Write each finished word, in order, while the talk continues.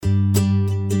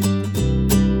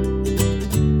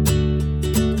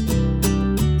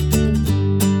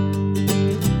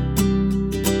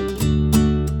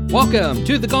Welcome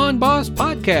to the Gone Boss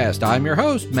Podcast. I'm your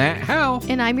host, Matt Howell.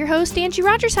 And I'm your host, Angie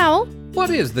Rogers Howell. What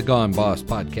is the Gone Boss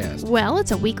Podcast? Well,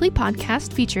 it's a weekly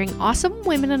podcast featuring awesome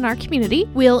women in our community.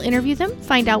 We'll interview them,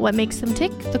 find out what makes them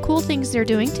tick, the cool things they're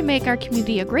doing to make our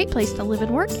community a great place to live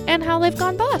and work, and how they've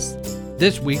gone boss.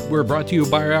 This week, we're brought to you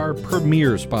by our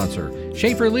premier sponsor,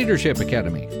 Schaefer Leadership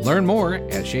Academy. Learn more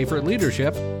at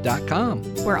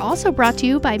schaeferleadership.com. We're also brought to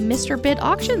you by Mr. Bid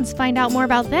Auctions. Find out more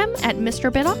about them at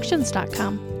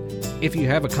mrbidauctions.com. If you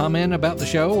have a comment about the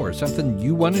show or something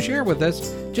you want to share with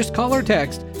us, just call or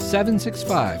text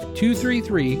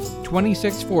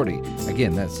 765-233-2640.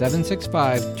 Again, that's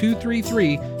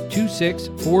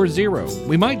 765-233-2640.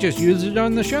 We might just use it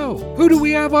on the show. Who do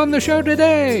we have on the show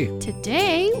today?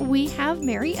 Today, we have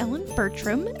Mary Ellen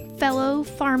Bertram, fellow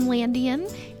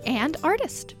Farmlandian and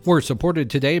artist. We're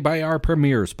supported today by our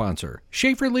premier sponsor,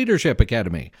 Schaefer Leadership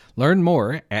Academy. Learn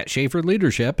more at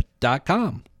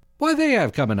schaeferleadership.com. What do they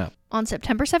have coming up? On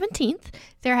September 17th,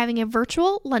 they're having a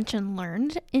virtual lunch and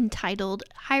learn entitled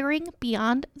Hiring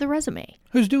Beyond the Resume.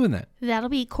 Who's doing that? That'll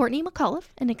be Courtney McCullough,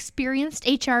 an experienced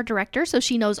HR director, so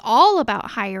she knows all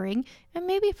about hiring and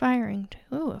maybe firing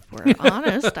too, if we're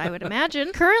honest, I would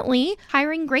imagine. Currently,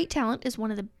 hiring great talent is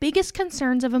one of the biggest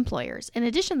concerns of employers. In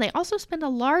addition, they also spend a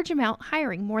large amount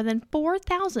hiring, more than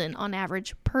 $4,000 on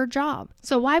average per job.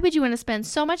 So why would you want to spend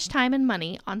so much time and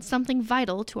money on something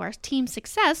vital to our team's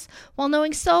success while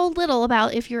knowing so little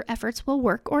about if your efforts will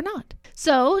work or not?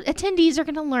 So attendees are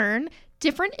going to learn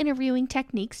different interviewing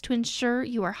techniques to ensure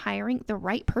you are hiring the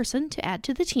right person to add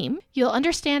to the team. You'll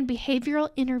understand behavioral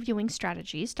interviewing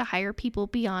strategies to hire people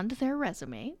beyond their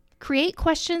resume, create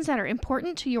questions that are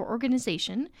important to your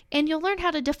organization, and you'll learn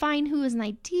how to define who is an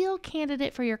ideal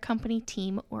candidate for your company,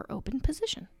 team, or open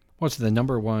position. What's the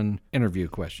number one interview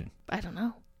question? I don't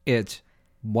know. It's,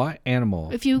 what animal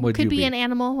If you would could you be an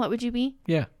animal, what would you be?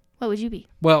 Yeah. What would you be?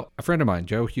 Well, a friend of mine,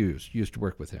 Joe Hughes, used to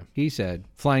work with him. He said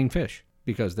flying fish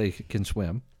because they can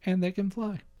swim and they can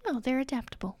fly. Oh, they're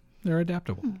adaptable. They're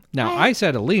adaptable. Now, I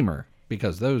said a lemur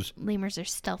because those... Lemurs are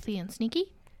stealthy and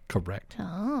sneaky? Correct.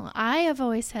 Oh, I have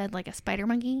always said like a spider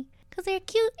monkey because they're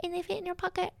cute and they fit in your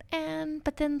pocket,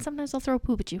 but then sometimes they'll throw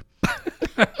poop at you.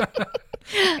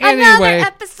 Another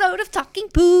episode of Talking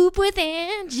Poop with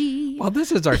Angie. Well,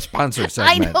 this is our sponsor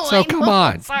segment, I know. come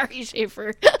on. Sorry,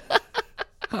 Schaefer.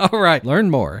 All right. Learn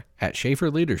more at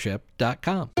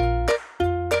schaeferleadership.com.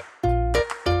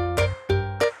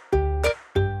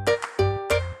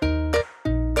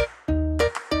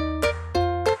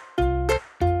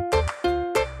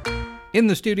 In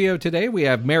the studio today, we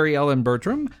have Mary Ellen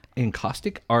Bertram,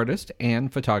 encaustic artist and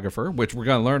photographer, which we're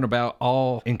going to learn about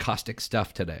all encaustic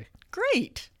stuff today.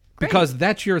 Great. Because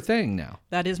that's your thing now.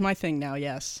 That is my thing now,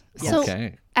 yes. So,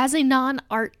 Okay. as a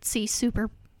non-artsy, super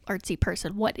artsy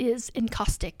person, what is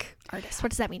encaustic artist? What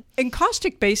does that mean?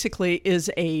 Encaustic basically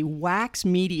is a wax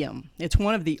medium. It's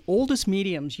one of the oldest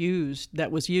mediums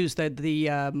that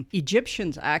the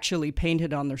Egyptians actually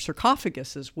painted on their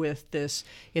sarcophaguses with this.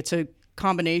 It's a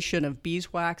combination of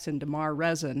beeswax and damar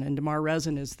resin, and damar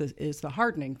resin is the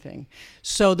hardening thing.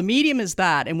 So the medium is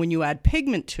that, and when you add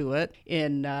pigment to it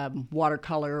in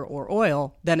watercolor or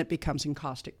oil, then it becomes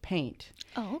encaustic paint.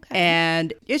 Oh, okay.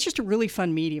 And it's just a really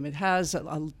fun medium. It has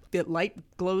light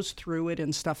glows through it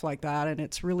and stuff like that, and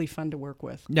it's really fun to work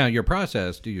with. Now, your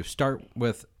process, do you start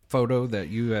with photo that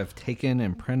you have taken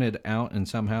and printed out in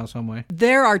somehow, some way?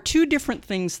 There are two different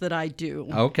things that I do.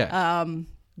 Okay.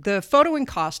 The photo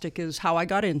encaustic is how I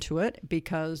got into it,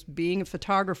 because being a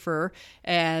photographer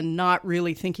and not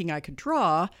really thinking I could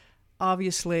draw,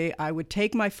 obviously I would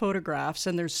take my photographs,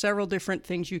 and there's several different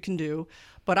things you can do,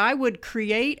 but I would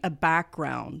create a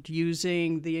background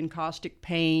using the encaustic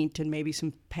paint and maybe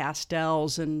some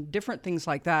pastels and different things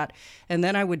like that. And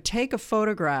then I would take a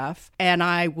photograph and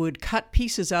I would cut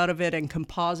pieces out of it and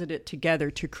composite it together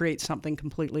to create something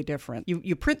completely different.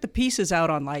 You print the pieces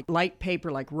out on like light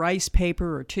paper, like rice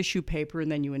paper or tissue paper,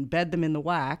 and then you embed them in the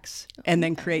wax and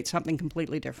then create something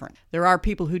completely different. There are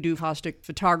people who do encaustic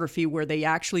photography where they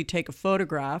actually take a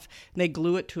photograph and they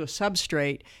glue it to a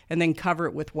substrate and then cover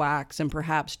it with wax and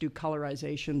perhaps do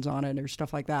colorizations on it or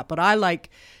stuff like that. But I like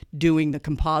doing the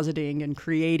compositing and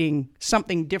creating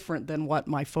something different than what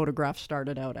my photograph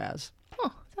started out as.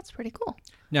 Oh, that's pretty cool.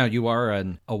 Now, you are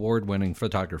an award-winning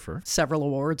photographer. Several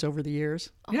awards over the years.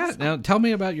 Awesome. Yeah. Now, tell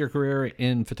me about your career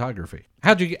in photography.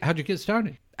 How'd you get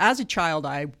started? As a child,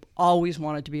 I always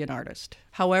wanted to be an artist.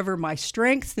 However, my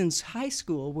strengths in high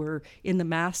school were in the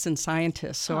maths and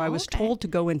scientists. So I was told to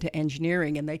go into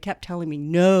engineering, and they kept telling me,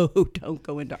 no, don't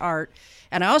go into art.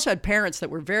 And I also had parents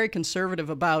that were very conservative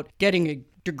about getting a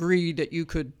degree that you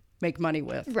could make money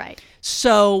with. Right.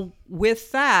 So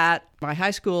with that, my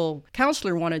high school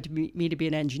counselor wanted me to be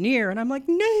an engineer, and I'm like,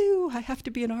 no, I have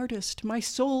to be an artist. My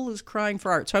soul is crying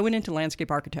for art. So I went into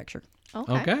landscape architecture.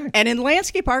 Okay. And in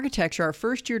landscape architecture, our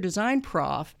first year design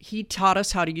prof, he taught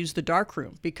us how to use the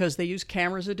darkroom because they use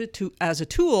cameras as a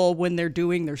tool when they're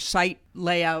doing their site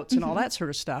layouts and all that sort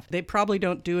of stuff. They probably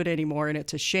don't do it anymore, and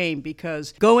it's a shame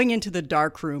because going into the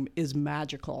darkroom is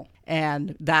magical.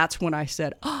 And that's when I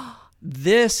said, oh,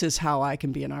 this is how I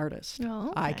can be an artist.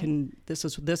 Oh, okay. This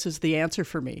is the answer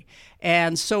for me.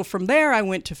 And so from there, I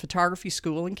went to photography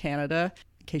school in Canada.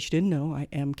 In case you didn't know, I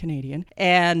am Canadian,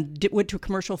 and went to a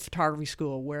commercial photography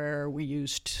school where we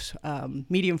used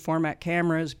medium format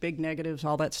cameras, big negatives,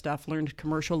 all that stuff, learned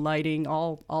commercial lighting,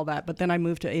 all that. But then I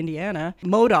moved to Indiana,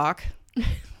 Modoc,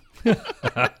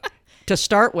 to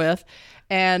start with,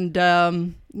 and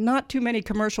not too many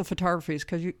commercial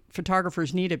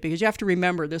photographers need it because you have to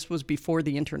remember this was before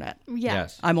the internet. Yeah.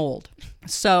 Yes. I'm old.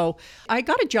 So I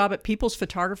got a job at People's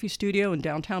Photography Studio in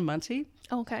downtown Muncie.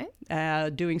 Okay.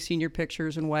 Doing senior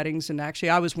pictures and weddings. And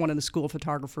actually, I was one of the school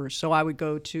photographers. So I would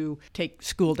go to take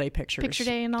school day pictures. Picture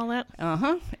day and all that.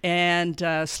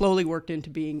 And slowly worked into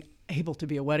being able to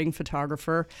be a wedding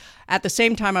photographer. At the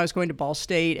same time, I was going to Ball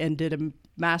State and did a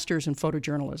master's in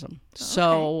photojournalism.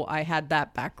 So I had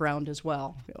that background as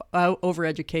well.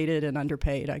 Overeducated and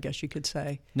underpaid, I guess you could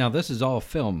say. Now, this is all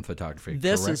film photography,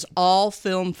 This correct? is all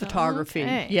film photography.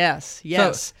 Okay. Yes.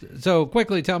 So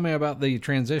quickly tell me about the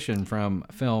transition from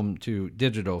film to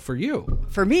digital for you.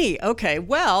 For me, okay.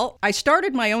 Well, I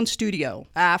started my own studio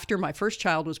after my first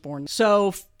child was born.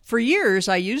 So for years,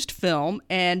 I used film,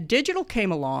 and digital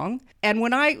came along. And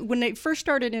when they first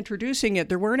started introducing it,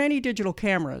 there weren't any digital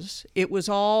cameras. It was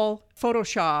all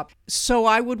Photoshop. So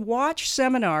I would watch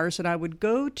seminars and I would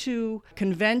go to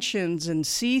conventions and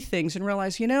see things and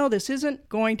realize, this isn't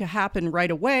going to happen right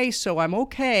away, so I'm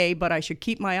okay, but I should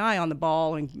keep my eye on the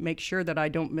ball and make sure that I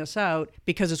don't miss out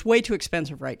because it's way too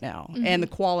expensive right now and the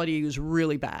quality is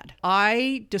really bad.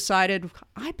 I decided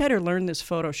I better learn this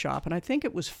Photoshop, and I think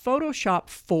it was Photoshop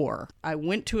 4. I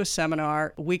went to a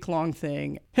seminar, a week-long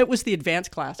thing. It was the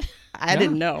advanced class. I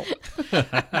didn't know.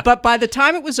 But by the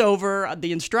time it was over,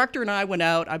 the instructor and I went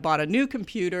out. I bought a new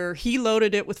computer. He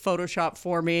loaded it with Photoshop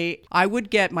for me. I would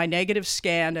get my negatives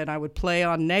scanned and I would play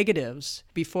on negatives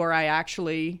before I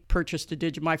actually purchased a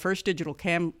digital. My first digital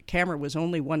camera was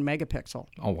only 1 megapixel.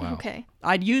 Oh, wow. Okay.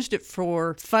 I'd used it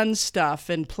for fun stuff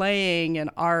and playing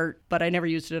and art, but I never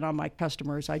used it on my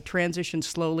customers. I transitioned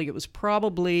slowly. It was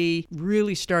probably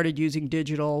really started using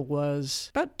digital was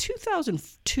about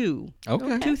 2002.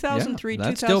 Okay. 2003,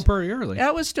 That's 2000. still pretty early.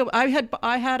 That was still. I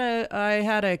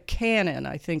had a Canon.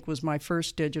 I think was my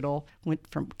first digital. Went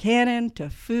from Canon to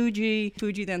Fuji.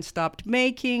 Fuji then stopped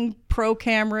making pro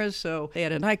cameras, so they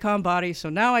had a Nikon body. So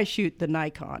now I shoot the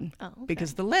Nikon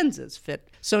because the lenses fit.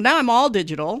 So now I'm all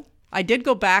digital. I did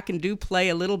go back and play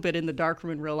a little bit in the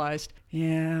darkroom and realized,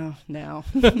 no.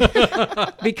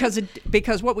 because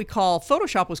what we call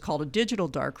Photoshop was called a digital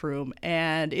darkroom,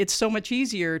 and it's so much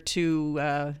easier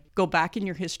to go back in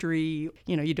your history.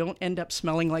 You don't end up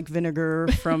smelling like vinegar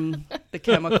from the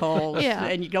chemicals,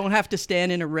 and you don't have to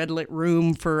stand in a red lit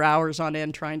room for hours on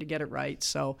end trying to get it right.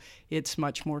 So it's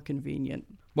much more convenient.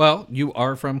 Well, you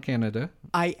are from Canada.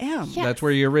 I am. Yes. That's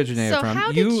where you originated So from.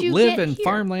 how did you live get in here?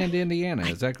 farmland, Indiana.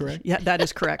 Is that correct? Yeah, that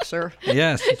is correct, sir.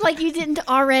 Yes. Like you didn't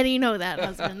already know that,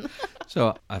 husband.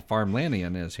 So a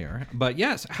farmlandian is here. But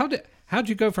yes, how'd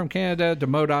you go from Canada to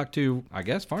Modoc to, I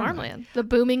guess, farmland? Farmland. The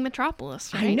booming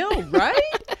metropolis, right? I know,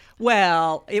 right?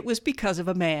 Well, it was because of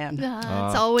a man.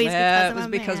 It's always It was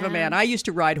because of a man. I used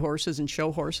to ride horses and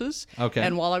show horses. Okay.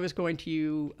 And while I was going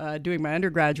to doing my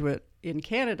undergraduate in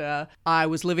Canada, I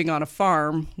was living on a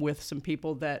farm with some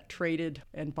people that traded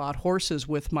and bought horses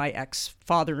with my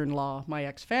ex-father-in-law, my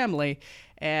ex-family.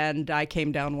 And I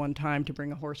came down one time to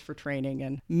bring a horse for training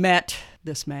and met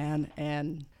this man,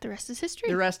 and The rest is history.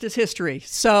 the rest is history.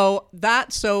 So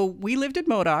we lived in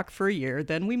Modoc for a year,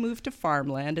 then we moved to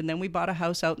farmland, and then we bought a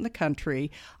house out in the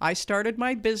country. I started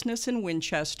my business in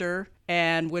Winchester,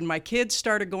 and when my kids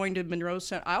started going to Monroe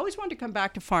Center, I always wanted to come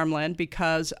back to farmland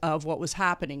because of what was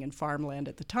happening in farmland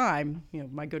at the time.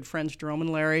 My good friends Jerome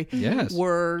and Larry Yes.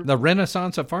 were The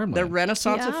Renaissance of farmland. the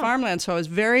Renaissance of Yeah. farmland. So I was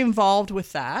very involved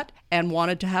with that and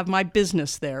wanted to have my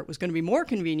business there. It was going to be more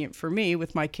convenient for me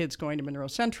with my kids going to Monroe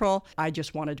Central. I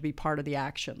just wanted to be part of the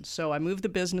action. So I moved the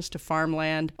business to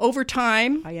farmland. Over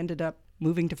time, I ended up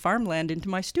moving to farmland into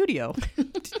my studio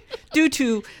due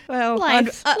to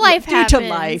Life due to happens,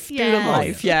 life,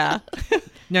 yeah. yeah.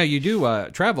 Now, you do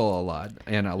travel a lot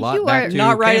and a lot You back are- to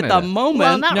Not right Canada. at the moment.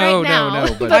 Well, not right now.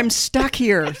 No, but I'm stuck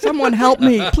here. Someone help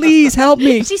me. Please help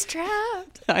me. She's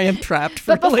trapped. I am trapped.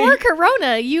 But really. before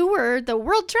Corona, you were the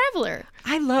world traveler.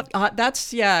 I love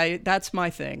that's my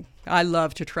thing. I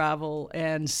love to travel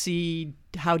and see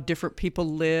how different people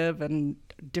live and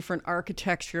different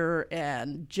architecture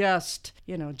and just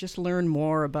learn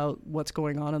more about what's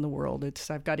going on in the world.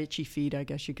 I've got itchy feet, I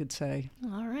guess you could say.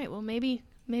 All right. Well, maybe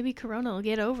Corona will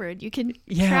get over it. You can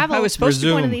Yeah, travel I was supposed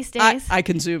to- one of Resume. these days. I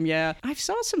can Zoom, yeah. I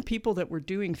saw some people that were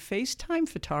doing FaceTime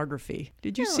photography.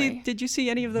 Did you Really? see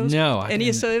any of those? No, I Any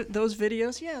didn't. of those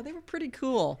videos? Yeah, they were pretty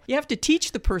cool. You have to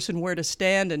teach the person where to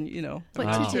stand and What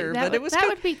Wow. to do. observe, That, but it was that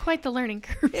kind would be quite the learning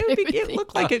curve. it, would be, I would it think.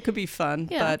 looked like it could be fun.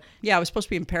 Yeah. But yeah, I was supposed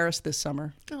to be in Paris this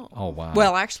summer. Oh, wow.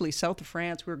 Well, actually, south of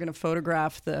France, we were going to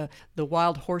photograph the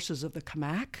wild horses of the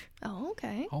Kamak. Oh,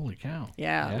 okay. Holy cow.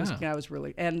 Yeah, it was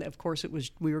really, and of course,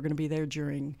 we were going to be there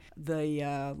during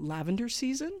the lavender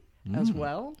season as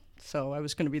well. So I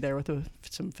was going to be there with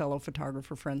some fellow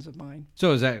photographer friends of mine.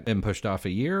 So has that been pushed off a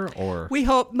year or? We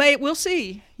hope, we'll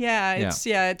see.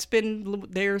 It's been,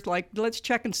 there's like, let's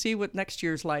check and see what next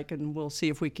year's like, and we'll see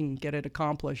if we can get it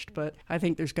accomplished. But I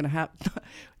think there's going to have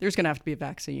to be a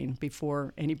vaccine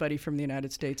before anybody from the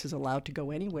United States is allowed to go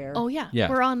anywhere. Oh, yeah.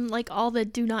 Yeah. We're on like all the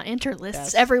do not enter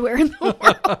lists Yes. everywhere in the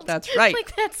world. That's right.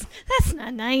 Like that's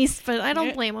not nice, but I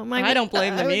don't blame them. I don't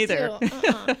blame them would either.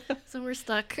 too. So we're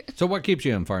stuck. So what keeps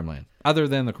you in farmland other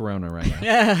than the corona right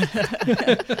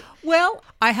now? Well,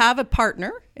 I have a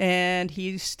partner, and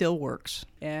he still works.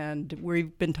 And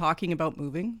we've been talking about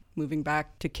moving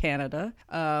back to Canada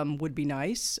would be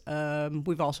nice.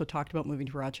 We've also talked about moving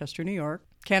to Rochester, New York.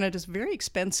 Canada's very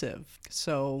expensive,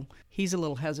 so he's a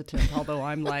little hesitant, although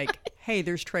I'm like, hey,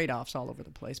 there's trade-offs all over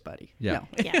the place, buddy. Yeah. No.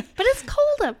 Yeah, but it's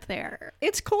cold up there.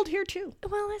 It's cold here, too.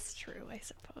 Well, that's true, I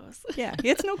suppose. Yeah,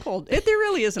 it's no cold. There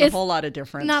really isn't It's a whole lot of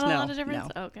difference. Not a No, lot of difference.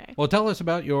 no. Okay. Well, tell us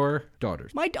about your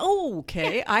daughters.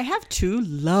 Okay. I have two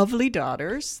lovely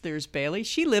daughters. There's Bailey.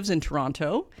 She lives in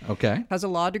Toronto. Okay. Has a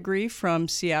law degree from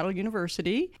Seattle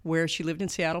University, where she lived in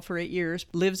Seattle for 8 years.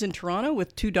 Lives in Toronto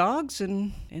with 2 dogs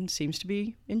and seems to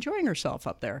be enjoying herself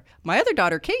up there. My other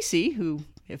daughter, Casey, who,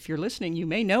 if you're listening, you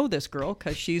may know this girl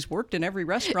because she's worked in every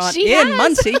restaurant She in has.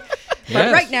 Muncie. But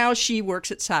Yes. right now she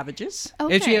works at Savages.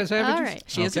 Okay. Is she at Savages? All right.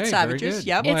 She is at Okay, very Savages, good.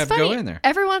 yep. We'll It's have to funny. go in there.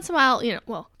 Every once in a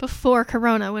while, before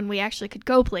Corona, when we actually could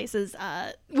go places,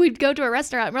 we'd go to a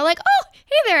restaurant and we're like, "Oh,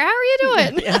 hey there, how are you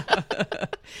doing?"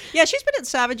 Yeah, she's been at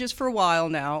Savages for a while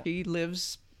now. She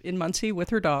lives in Muncie with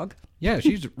her dog. Yeah,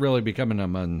 she's really becoming a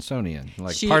Munsonian,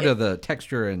 like She- part of the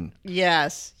texture and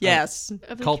Yes.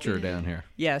 culture down here.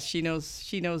 Yes, she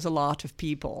knows a lot of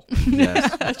people.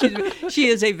 Yes. She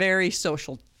is a very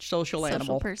social Social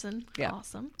animal. person. Yeah.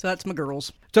 Awesome. So that's my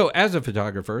girls. So, as a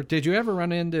photographer, did you ever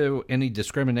run into any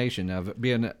discrimination of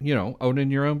being, owning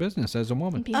your own business as a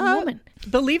woman? Being a woman.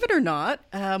 Believe it or not,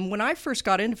 when I first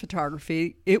got into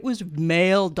photography, it was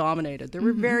male dominated. There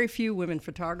were very few women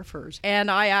photographers.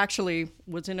 And I actually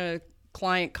was in a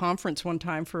client conference one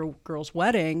time for a girl's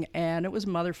wedding, and it was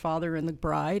mother, father, and the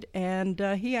bride, and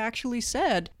he actually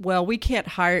said, well, we can't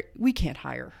hire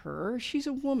her. She's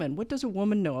a woman. What does a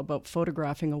woman know about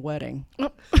photographing a wedding?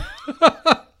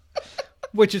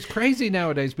 Which is crazy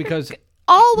nowadays because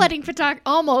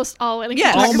Almost all wedding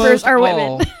Yes. photographers almost are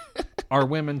all women. are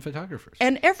women photographers.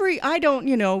 And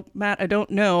Matt, I don't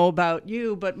know about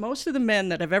you, but most of the men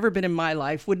that have ever been in my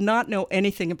life would not know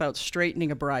anything about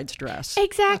straightening a bride's dress.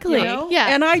 Exactly. You know? Yeah.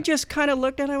 And I just kind of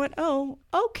looked and I went, oh,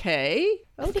 okay.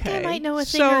 I think I might know a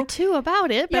thing So- or two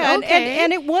about it, but Yeah, okay.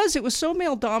 and it was so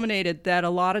male dominated that a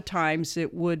lot of times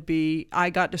it would be, I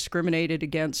got discriminated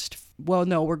against. Well,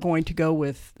 no, we're going to go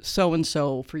with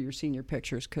so-and-so for your senior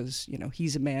pictures because,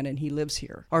 he's a man and he lives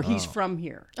here. Or he's from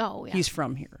here. Oh, yeah. He's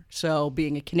from here. So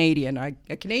being a Canadian,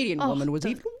 a Canadian woman was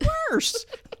even worse.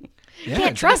 Yeah,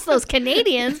 Can't trust those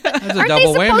Canadians. Aren't they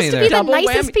double whammy supposed to there. be the Double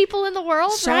nicest whammy. people in the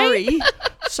world, right?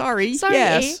 Sorry. Sorry.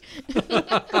 Yes.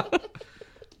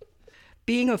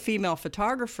 Being a female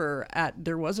photographer,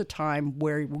 there was a time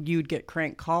where you'd get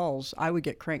crank calls. I would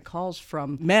get crank calls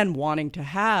from men wanting to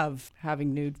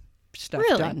having nude stuff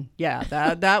Really? done. Yeah,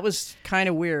 that was kind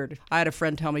of weird. I had a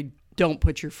friend tell me, "Don't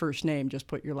put your first name, just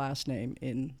put your last name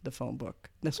in the phone book."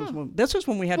 This was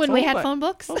when we had When phone we had book. phone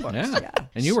books? Yeah.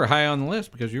 And you were high on the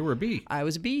list because you were a B, I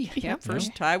was a B. Yeah,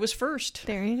 first. I was first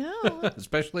There you go.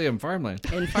 especially in farmland.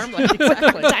 in farmland.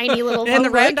 Exactly. Tiny little In phone the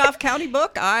book. Randolph County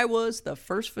book, I was the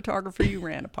first photographer you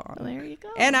ran upon. There you go.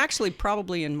 And actually,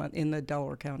 probably in the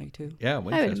Delaware County too. Yeah, I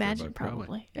would Winchester, imagine but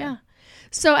probably. Yeah.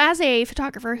 So as a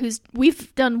photographer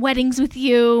we've done weddings with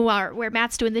you where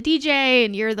Matt's doing the DJ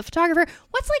and you're the photographer,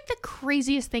 what's like the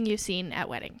craziest thing you've seen at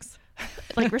weddings?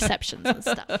 Like receptions and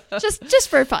stuff. Just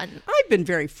for fun. I've been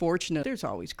very fortunate. There's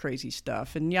always crazy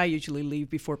stuff, and I usually leave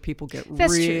before people get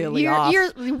That's really true.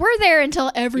 off. We're there until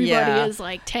everybody Yeah. is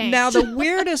like tanked. Now, the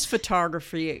weirdest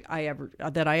photography I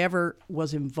ever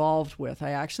was involved with,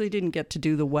 I actually didn't get to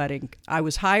do the wedding. I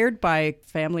was hired by a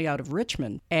family out of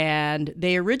Richmond, and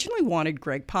they originally wanted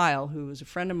Greg Pyle, who was a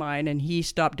friend of mine, and he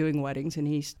stopped doing weddings, and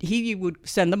he would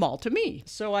send them all to me.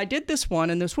 So I did this one,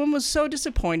 and this one was so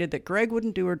disappointed that Greg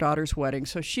wouldn't do her daughter's wedding.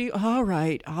 So she, all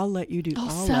right, I'll let you do. I'll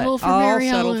settle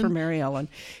for Mary Ellen.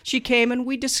 She came and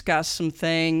we discussed some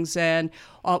things and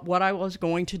what I was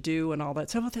going to do and all that.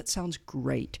 So that sounds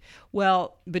great.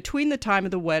 Well, between the time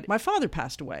of the wedding, my father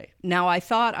passed away. Now I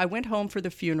went home for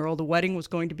the funeral. The wedding was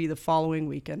going to be the following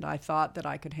weekend. I thought that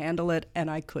I could handle it, and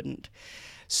I couldn't.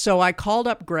 So I called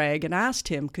up Greg and asked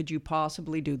him, could you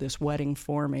possibly do this wedding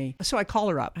for me? So I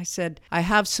called her up. I said, I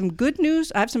have some good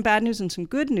news. I have some bad news and some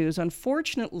good news.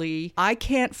 Unfortunately, I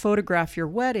can't photograph your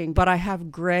wedding, but I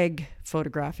have Greg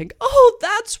photographing. Oh,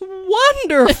 that's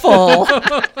wonderful.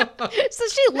 So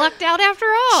she lucked out after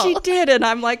all. She did. And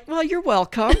I'm like, well, you're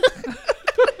welcome.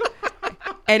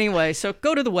 Anyway, so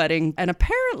go to the wedding, and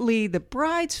apparently the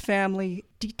bride's family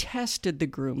detested the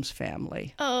groom's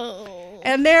family. Oh.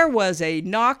 And there was a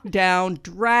knockdown,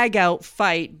 drag-out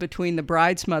fight between the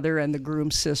bride's mother and the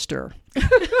groom's sister.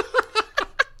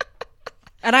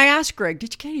 And I asked Greg,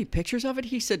 did you get any pictures of it?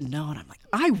 He said no. And I'm like,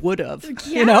 I would have.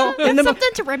 Yeah, that's something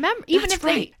to remember, even that's if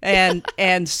right.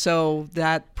 And so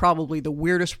that probably the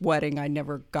weirdest wedding I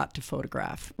never got to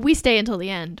photograph. we stay until the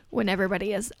end when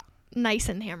everybody is nice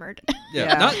and hammered.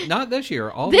 Yeah. Not this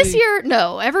year. This year,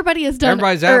 no. Everybody is done.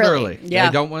 Everybody's out early. Yeah.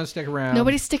 They don't want to stick around.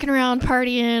 Nobody's sticking around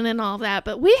partying and all that.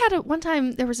 But we had one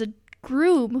time there was a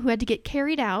groom who had to get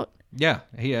carried out. Yeah,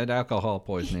 he had alcohol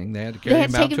poisoning. They had to carry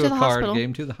him out take him to to a the car hospital. to get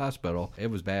him to the hospital. It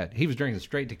was bad. He was drinking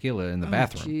straight tequila in the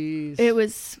bathroom. Jeez. It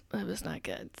was not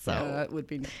good. So That would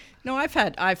be. No, I've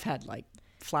had like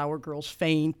flower girls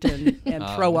faint and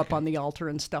throw up on the altar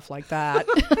and stuff like that.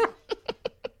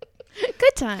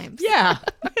 good times. Yeah,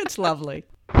 it's lovely.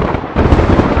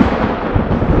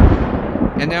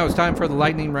 And now it's time for the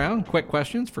lightning round. Quick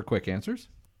questions for quick answers.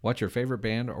 What's your favorite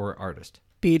band or artist?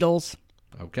 Beatles,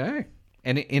 Okay.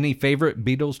 Any favorite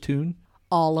Beatles tune?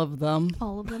 all of them.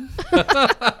 All of them.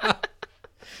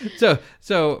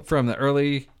 So from the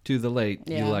early to the late,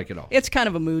 you like it all. It's kind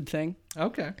of a mood thing.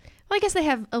 Okay. Well, I guess they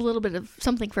have a little bit of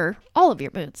something for all of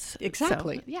your moods.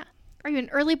 Exactly. So, yeah. Are you an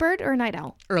early bird or a night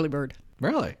owl? Early bird.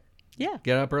 Really? Yeah.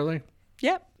 Get up early?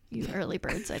 Yep. You early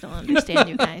birds. I don't understand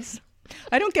you guys.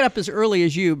 I don't get up as early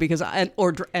as you because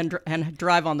and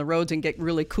drive on the roads and get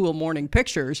really cool morning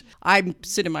pictures. I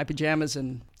sit in my pajamas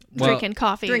and Drinking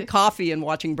coffee. drink coffee and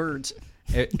watching birds.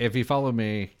 If you follow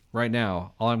me right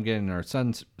now, all I'm getting are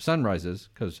sunrises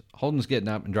because Holden's getting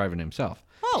up and driving himself.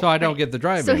 So I don't get the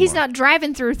drive So anymore. he's not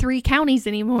driving through 3 counties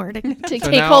anymore to So take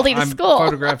now Holden to I'm school.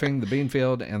 photographing the bean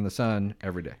field and the sun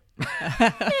every day.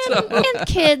 and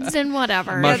kids and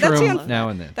whatever. Mushroom now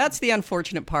and then. That's the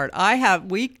unfortunate part.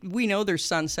 We know there's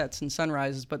sunsets and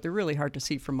sunrises, but they're really hard to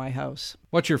see from my house.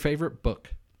 What's your favorite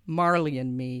book? Marley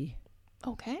and Me.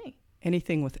 Okay.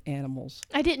 Anything with animals.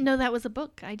 I didn't know that was a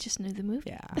book. I just knew the movie.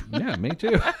 Yeah. Yeah, me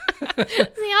too.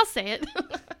 See, I'll say it.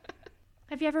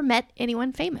 Have you ever met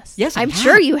anyone famous? Yes, I I'm have.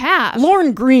 sure you have.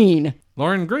 Lauren Green.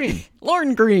 Lauren Green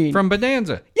Lauren Green. from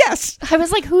Bonanza. Yes. I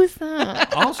was like, who's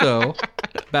that? Also,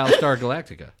 Battlestar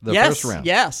Galactica, the first round.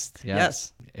 Yes. Yeah.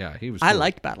 Yes. Yeah, he was I cool.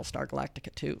 liked Battlestar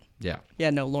Galactica too. Yeah.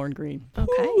 Yeah, no, Lauren Green.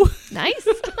 Okay. Nice.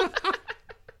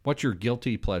 What's Your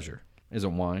guilty pleasure? Is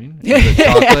it wine? Is it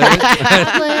chocolate?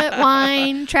 Chocolate,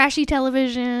 wine, trashy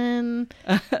television.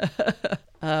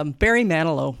 Barry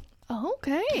Manilow. Oh,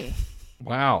 okay.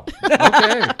 Wow.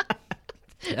 Okay.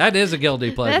 That is a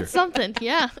guilty pleasure. That's something.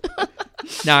 Yeah.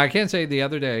 Now, I can say the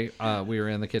other day we were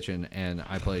in the kitchen and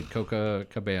I played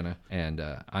Copacabana and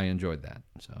I enjoyed that.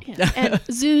 So Yeah. And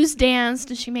Zeus danced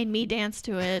and she made me dance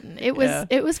to it. And it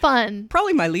was fun.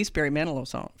 Probably my least Barry Manilow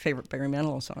song. Favorite Barry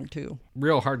Manilow song too.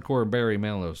 real hardcore Barry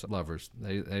Manilow lovers,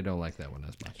 they don't like that one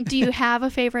as much. Do you have a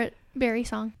favorite Barry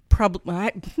song?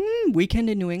 Probably Weekend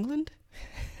in New England.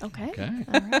 Okay. Okay.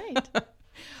 All right.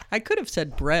 I could have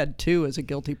said Bread too as a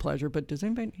guilty pleasure, but does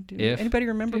anybody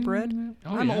remember Bread?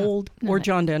 Oh, I'm yeah. old. No, Or I-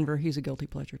 John Denver, he's a guilty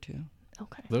pleasure too.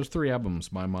 Okay. Those 3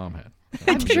 albums my mom had.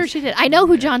 I'm sure she did. I know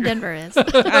who John Denver is.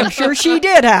 I'm sure she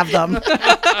did have them.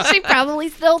 She probably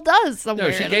still does somewhere.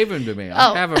 No, she gave them to me.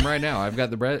 Oh. I have them right now. I've got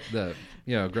the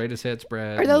greatest hits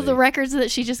spread. Are those the records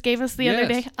that she just gave us the other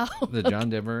day? Oh, the John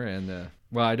Denver and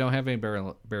well, I don't have any Barry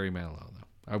Manilow though.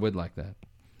 I would like that.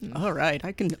 All right,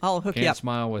 I'll hook you Can't up.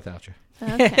 smile without you.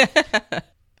 Okay.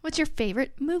 What's your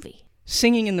favorite movie?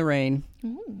 Singing in the Rain.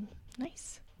 Ooh,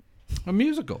 nice. A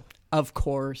musical. Of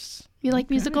course. You like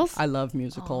musicals? I love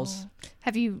musicals. Oh.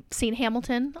 Have you seen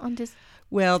Hamilton on Disney?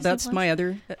 Well, Disney that's Plus? my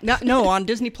other... No, on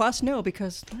Disney Plus, no,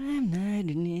 because I'm not...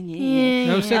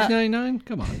 No $6.99?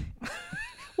 Come on.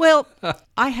 Well,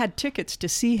 I had tickets to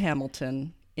see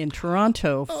Hamilton in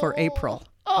Toronto for April.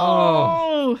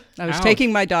 Oh. I was Ouch.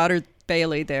 taking my daughter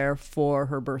Bailey there for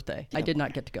her birthday. I did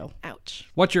not get to go. Ouch.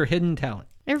 What's your hidden talent?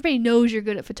 Everybody knows you're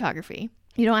good at photography.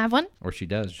 You don't have one? Or she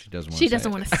does. She doesn't want She to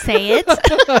say doesn't it. want to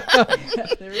say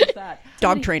it. There is that.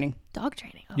 Dog training. Dog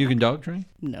training. Oh. You can dog train?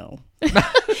 No.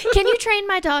 Can you train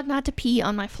my dog not to pee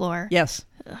on my floor? Yes.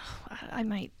 I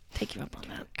might take you up on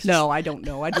that. No, I don't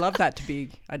know. I'd love that to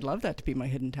be my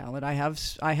hidden talent. I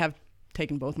have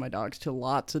taken both my dogs to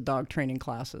lots of dog training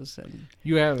classes, and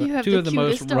You have two the of the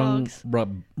most cutest dogs.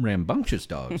 rambunctious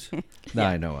dogs that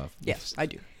I know of. yes, I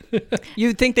do.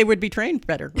 You'd think they would be trained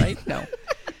better, right? No.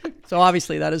 So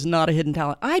obviously that is not a hidden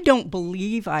talent. I don't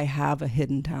believe I have a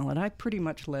hidden talent. I pretty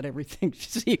much let everything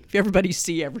everybody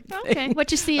see everything. Okay, what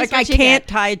you see is Like what I you can't get.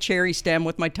 tie a cherry stem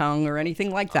with my tongue or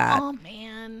anything like that. Oh,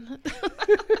 man.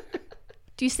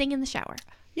 Do you sing in the shower?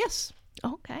 Yes.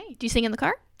 Okay. Do you sing in the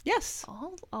car? Yes.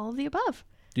 All of the above.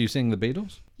 Do you sing the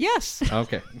Beatles? Yes.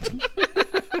 Okay.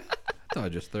 I thought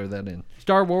I'd just throw that in.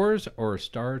 Star Wars or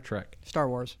Star Trek? Star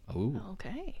Wars Ooh.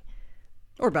 Okay.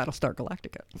 or Battlestar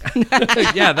Galactica.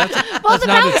 Yeah, that's Well, the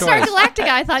not a Battlestar choice. Galactica,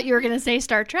 I thought you were going to say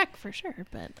Star Trek for sure,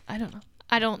 but I don't know.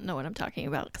 I don't know what I'm talking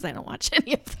about because I don't watch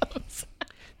any of those.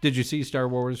 Did you see Star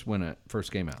Wars when it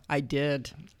first came out? I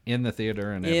did. In the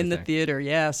theater and everything? In the theater,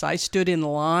 yes. I stood in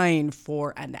line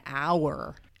for an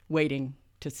hour waiting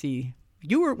to see.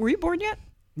 Were you born yet?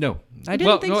 No. I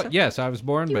didn't think so. Yes, I was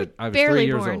born, You but were I was barely 3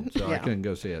 years born. old, so I Yeah. couldn't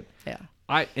go see it. Yeah.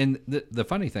 And the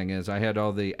funny thing is, I had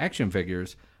all the action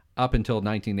figures up until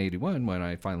 1981 when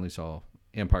I finally saw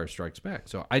Empire Strikes Back.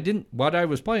 So what I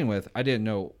was playing with, I didn't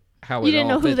know how You it didn't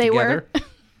all know who fit they together.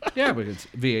 Yeah, because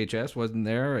VHS wasn't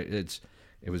there.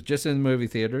 It was just in the movie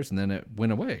theaters, and then it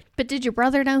went away. But did your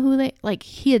brother know who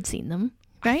he had seen them,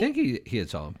 right? I think he had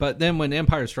saw them. But then when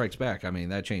Empire Strikes Back, I mean,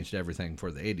 that changed everything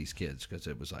for the 80s kids because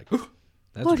it was like, that's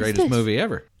What the is greatest this? movie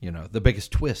ever. You know, the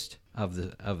biggest twist of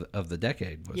the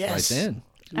decade was Yes. right then.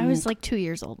 I was like 2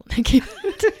 years old when I came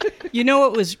out. You know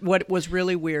what was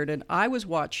really weird, and I was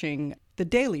watching The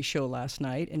Daily Show last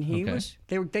night, and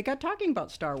they got talking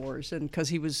about Star Wars, and because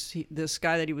this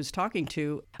guy that he was talking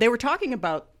to, they were talking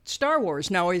about Star Wars.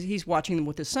 Now he's watching them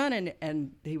with his son,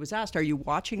 and he was asked, "Are you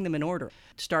watching them in order,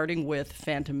 starting with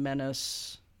Phantom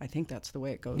Menace?" I think that's the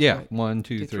way it goes. Yeah, right? 1,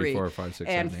 2, 3, 3. 4, 5, 6,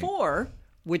 and 7, 8. 4,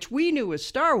 which we knew as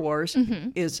Star Wars,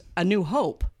 is A New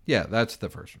Hope, Yeah, that's the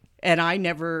first one. and I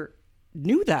never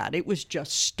knew that. It was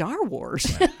just Star Wars.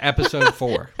 Episode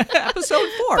 4. Episode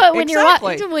 4. But when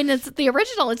exactly. when it's the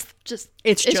original, it's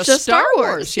just Star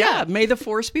Wars. Yeah. May the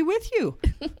Force be with you.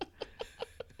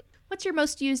 What's your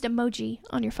most used emoji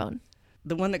on your phone?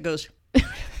 The one that goes,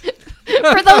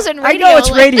 For those in radio, I know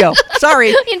it's radio. Sorry.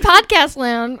 In podcast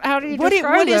land, how do you What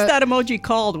describe is it? that emoji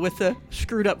called with the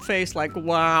screwed up face? Like,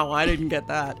 wow, I didn't get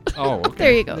that. Oh, okay.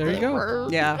 There you go. There you go.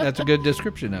 Yeah. That's a good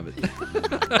description of it.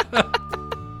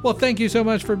 Well, thank you so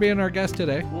much for being our guest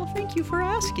today. Well, thank you for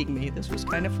asking me. This was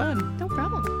kind of fun. No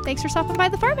problem. Thanks for stopping by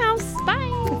the farmhouse.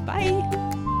 Bye. Bye.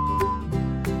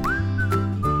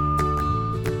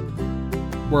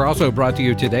 We're also brought to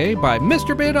you today by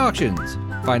Mr. Bid Auctions.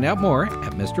 Find out more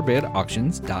at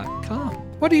MrBidAuctions.com.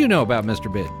 What do you know about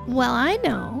Mr. Bid? Well, I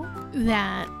know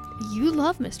that you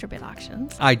love Mr. Bid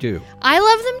Auctions. I do. I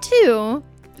love them too.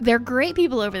 They're great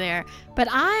people over there, but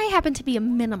I happen to be a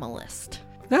minimalist.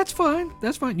 That's fine.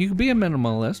 That's fine. You can be a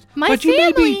minimalist. My but you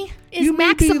may family is you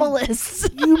may be-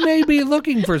 maximalists. You may be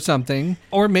looking for something,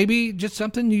 or maybe just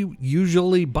something you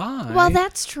usually buy. Well,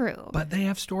 that's true. But they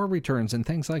have store returns and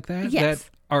things like that Yes. that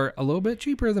are a little bit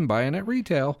cheaper than buying at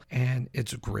retail, and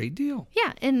it's a great deal.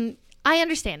 Yeah, and I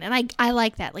understand, and I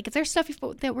like that. Like, if there's stuff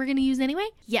that we're going to use anyway,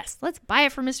 yes, let's buy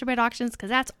it from Mr. Bid Auctions because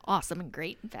that's awesome and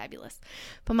great and fabulous.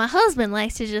 But my husband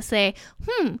likes to just say,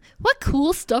 what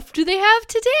cool stuff do they have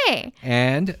today?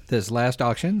 And this last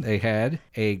auction, they had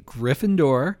a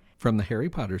Gryffindor from the Harry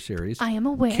Potter series. I am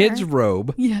aware. Kid's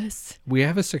robe. Yes. We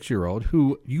have a 6-year-old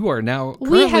who you are now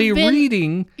We have currently been-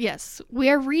 reading. Yes, we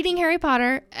are reading Harry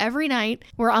Potter every night.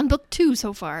 We're on book 2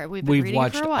 so far. We've reading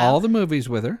watched it for a while. all the movies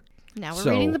with her. Now we're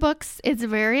So- reading the books. It's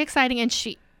very exciting,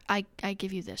 and I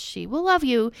give you this. She will love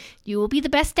you. You will be the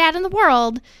best dad in the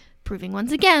world. proving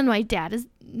once again why dad is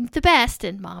the best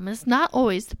and mom is not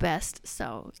always the best.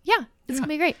 So, yeah, it's going to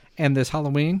be great. And this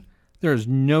Halloween, there's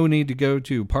no need to go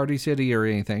to Party City or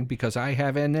anything because I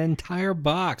have an entire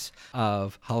box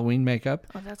of Halloween makeup,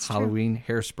 that's true. Halloween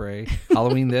hairspray,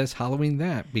 Halloween this, Halloween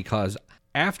that. Because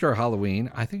after Halloween,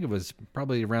 I think it was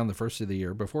probably around the first of the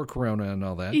year, before Corona and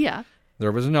all that, Yeah.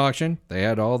 there was an auction. They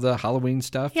had all the Halloween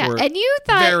stuff Yeah, for and you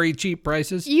thought very cheap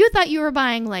prices. you were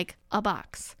buying like a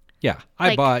box. Yeah, I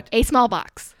Like bought a small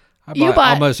box. I you bought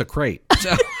bought- almost a crate. So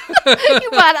You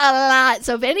bought a lot.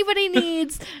 So if anybody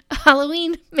needs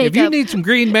Halloween makeup, if you need some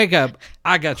green makeup,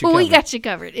 I got you covered. we got you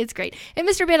covered. It's great. And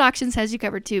Mr. Bid Auctions has you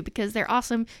covered too because they're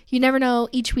awesome. You never know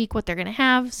each week what they're going to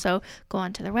have. So go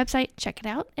on to their website, check it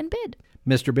out, and bid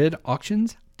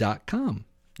MrBidAuctions.com.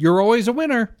 You're always a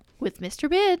winner. with Mr.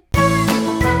 Bid.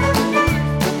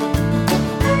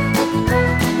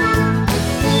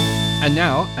 And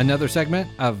now, another segment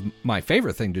of my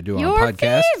favorite thing to do Your on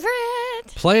podcast.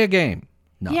 favorite. Play a game.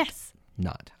 Not. Yes.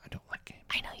 Not. I don't like games.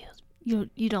 I know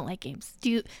you don't like games.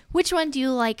 Which one do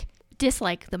you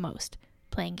dislike the most?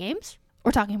 Playing games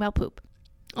or talking about poop?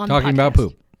 On the Talking about podcast?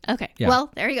 poop. Okay. Yeah.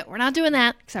 Well, there you go. We're not doing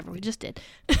that, except for we just did.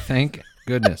 Thank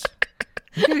goodness.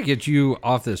 I gotta get you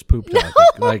off this poop topic.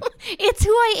 Like, It's who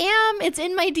I am. It's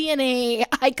in my DNA.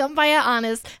 I come by it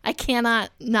honest. I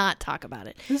cannot not talk about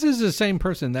it. this is the same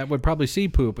person that would probably see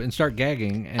poop and start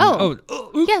gagging. And, Oh.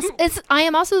 Yes, I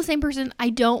am also the same person. I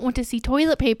don't want to see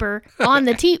toilet paper on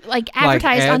the TV,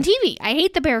 advertised on ads? TV. I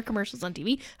hate the Bear commercials on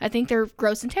TV. I think they're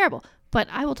gross and terrible. But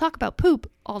I will talk about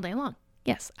poop all day long.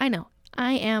 Yes, I know.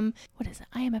 I am, what is it?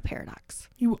 I am a paradox.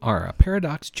 You are a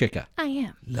paradox chica. I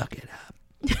am. Look it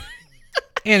up.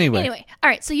 Anyway. All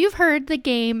right. So you've heard the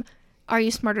game, Are You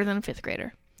Smarter Than a Fifth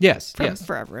Grader? Yes. From Yes.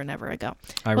 forever and ever ago.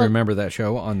 I remember that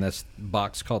show on this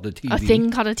box called a TV. A thing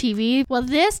called a TV. Well,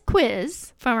 this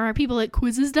quiz from our people at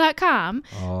quizzes.com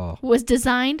Oh, was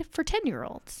designed for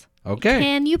 10-year-olds. okay.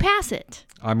 Can you pass it?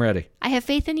 I'm ready. I have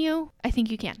faith in you. I think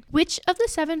you can. Which of the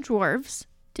 7 dwarves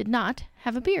did not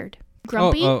have a beard?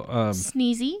 Grumpy,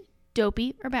 sneezy,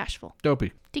 dopey, or bashful?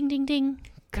 Dopey. Ding, ding, ding.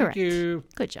 Correct. Thank you.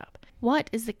 Good job.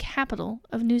 What is the capital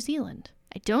of New Zealand?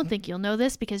 I don't think you'll know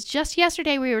this because just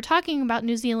yesterday we were talking about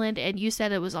New Zealand and you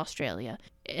said it was Australia.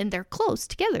 And they're close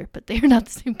together, but they're not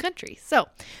the same country. So,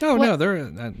 No, they're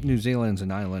New Zealand's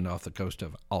an island off the coast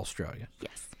of Australia.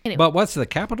 yes. Anyway, But what's the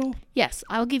capital? yes,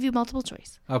 I'll give you multiple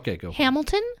choice. Okay, go.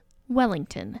 Hamilton,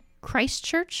 Wellington,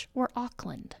 Christchurch, or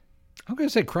Auckland? I'm going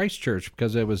to say Christchurch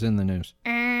because it was in the news.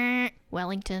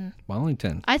 Wellington.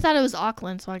 Wellington. I thought it was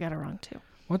Auckland, so I got it wrong too.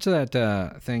 What's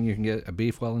that thing you can get? A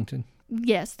beef Wellington?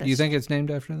 Yes. That's, Do you think it's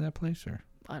named after that place? Or?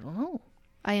 I don't know.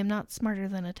 I am not smarter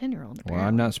than a 10-year-old. Well,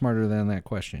 I'm not smarter than that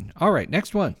question. All right,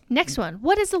 next one. Next one.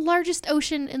 What is the largest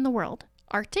ocean in the world?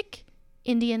 Arctic,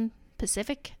 Indian,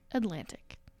 Pacific,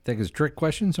 Atlantic. Think it's a trick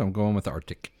question, so I'm going with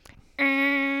Arctic.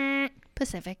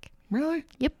 Pacific. Really?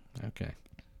 Yep. Okay.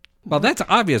 Well, that's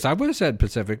obvious. I would have said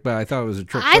Pacific, but I thought it was a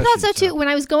trick I question. thought so too. When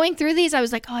I was going through these, I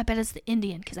was like, oh, I bet it's the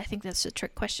Indian because I think that's a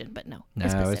trick question. But no,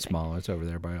 it's No, Pacific. it's small. It's over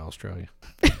there by Australia.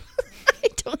 I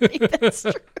don't think that's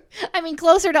true. I mean,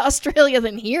 closer to Australia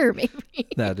than here, maybe.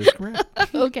 That is correct.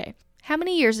 Okay. How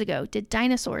many years ago did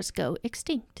dinosaurs go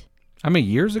extinct? How many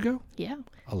years ago? Yeah.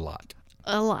 A lot.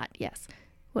 A lot, yes.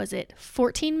 Was it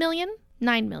 14 million,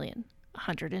 9 million,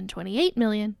 128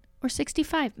 million, or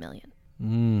 65 million?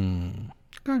 I'm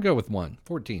going to go with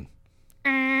 14.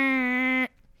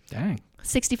 Dang.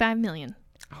 65 million.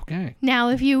 Okay. Now,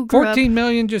 if you grew 14 up,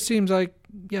 million just seems like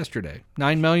yesterday.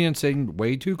 9 million seemed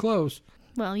way too close.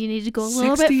 well, you need to go a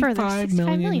little bit further. 65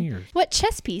 million years. What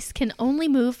chess piece can only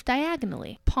move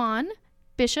diagonally? Pawn,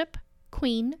 bishop,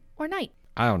 queen, or knight?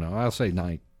 I don't know. I'll say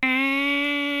knight.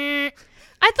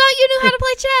 I thought you knew how to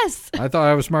play chess. I thought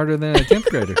I was smarter than a 10th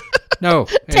grader. No. a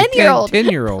 10-year-old.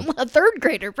 10-year-old. A third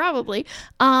grader, probably.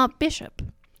 Bishop.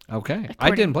 Okay. I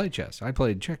didn't play chess. I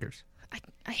played checkers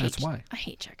I hate That's why. I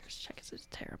hate checkers. Checkers is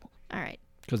terrible. All right.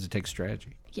 because it takes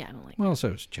strategy. Yeah, I don't like Well, so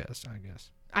is chess, I guess.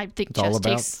 I think It's all chess about-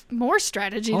 takes more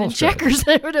strategy all than strategy. checkers,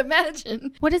 I would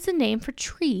imagine. What is the name for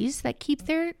trees that keep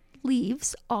their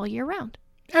leaves all year round?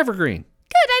 Evergreen.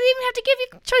 Good. I didn't even have to give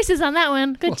you choices on that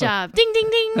one. Good job. Ding, ding,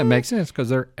 ding. That makes sense because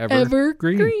they're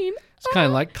evergreen. Evergreen. It's kind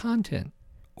of like content.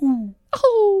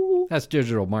 Oh. That's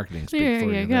digital marketing speak There for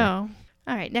you. you go.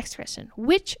 All right, next question.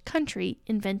 Which country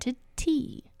invented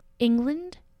tea?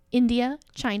 England, India,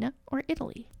 China, or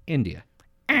Italy? India.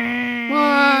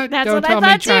 What? That's Don't what I tell me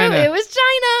thought China. too. It was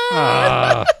China.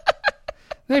 Ah.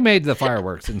 They made the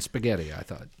fireworks in spaghetti, I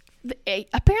thought.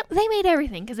 Apparently, they made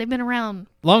everything because they've been around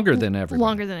Longer than everybody.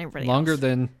 longer than everybody Longer else.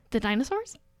 than The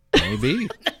dinosaurs? maybe.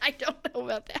 I don't know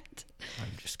about that.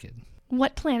 I'm just kidding.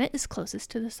 What planet is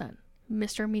closest to the sun?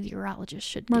 Mr. Meteorologist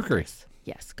should get Mercury. this.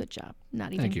 Yes, good job. Not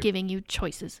Thank even you. giving you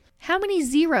choices. How many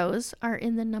zeros are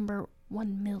in the number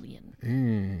 1 million?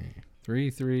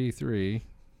 333.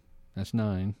 That's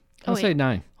 9. Oh, I'll wait. say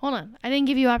 9. Hold on. I didn't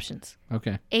give you options.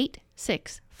 Okay. 8,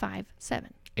 6, 5,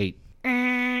 7. 8.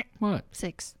 What?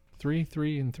 6. 3,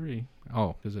 3, and 3.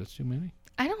 Oh, because that's too many.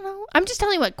 I don't know. I'm just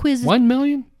telling you what quiz is. 1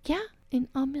 million? Yeah, in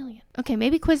a million. Okay,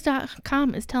 maybe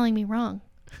quiz.com is telling me wrong.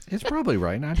 It's probably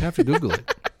right. I'd have to Google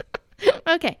it.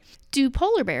 Okay. Do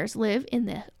polar bears live in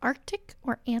the Arctic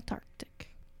or Antarctic?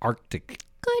 Arctic.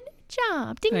 Good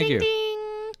job. Ding, Thank ding, you.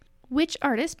 ding. Which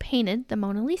artist painted the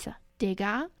Mona Lisa?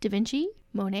 Degas, Da Vinci,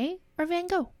 Monet, or Van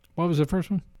Gogh? What was the first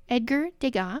one? Edgar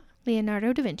Degas,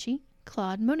 Leonardo da Vinci,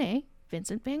 Claude Monet,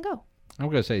 Vincent van Gogh. I'm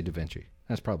going to say Da Vinci.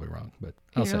 That's probably wrong, but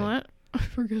I'll say You know it. what? I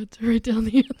forgot to write down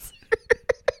the answer.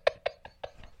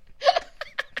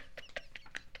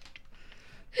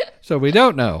 So we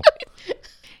don't know.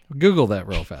 Google that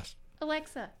real fast.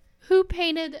 Alexa, who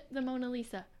painted the Mona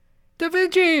Lisa? Da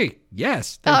Vinci!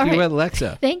 Yes. All Thank you, right.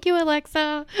 Alexa. Thank you,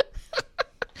 Alexa.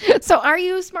 So are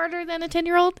you smarter than a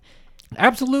 10-year-old?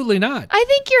 Absolutely not. I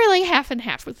think you're like half and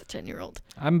half with a 10-year-old.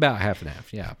 I'm about half and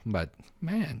half, yeah. But,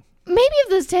 man. Maybe if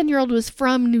this 10-year-old was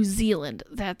from New Zealand,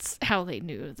 that's how they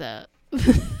knew that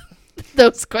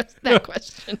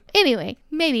question. Anyway,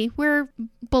 maybe we're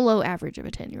below average of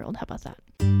a 10-year-old. How about that?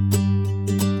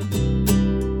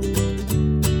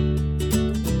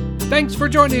 Thanks for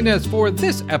joining us for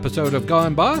this episode of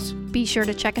Gone Boss. Be sure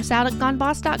to check us out at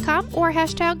goneboss.com or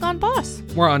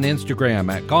 #GoneBoss. We're on Instagram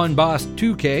at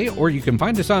GoneBoss2K, or you can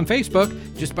find us on Facebook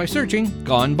just by searching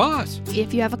Gone Boss.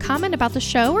 If you have a comment about the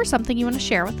show or something you want to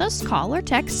share with us, call or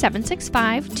text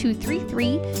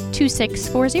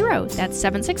 765-233-2640. That's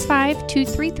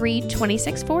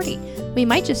 765-233-2640. We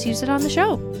might just use it on the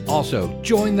show. Also,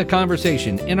 join the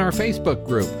conversation in our Facebook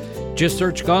group. Just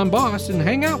search Gone Boss and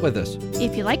hang out with us.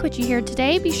 If you like what you hear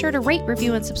today, be sure to rate,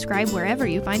 review, and subscribe wherever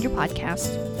you find your podcast.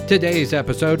 Today's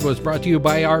episode was brought to you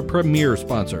by our premier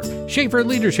sponsor, Schaefer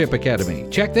Leadership Academy.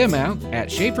 Check them out at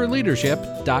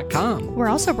schaeferleadership.com. We're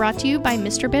also brought to you by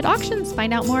Mr. Bit Auctions.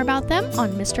 Find out more about them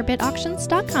on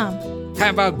MrBitAuctions.com.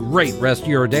 Have a great rest of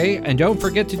your day, and don't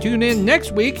forget to tune in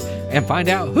next week and find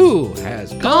out who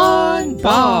has gone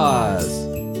boss.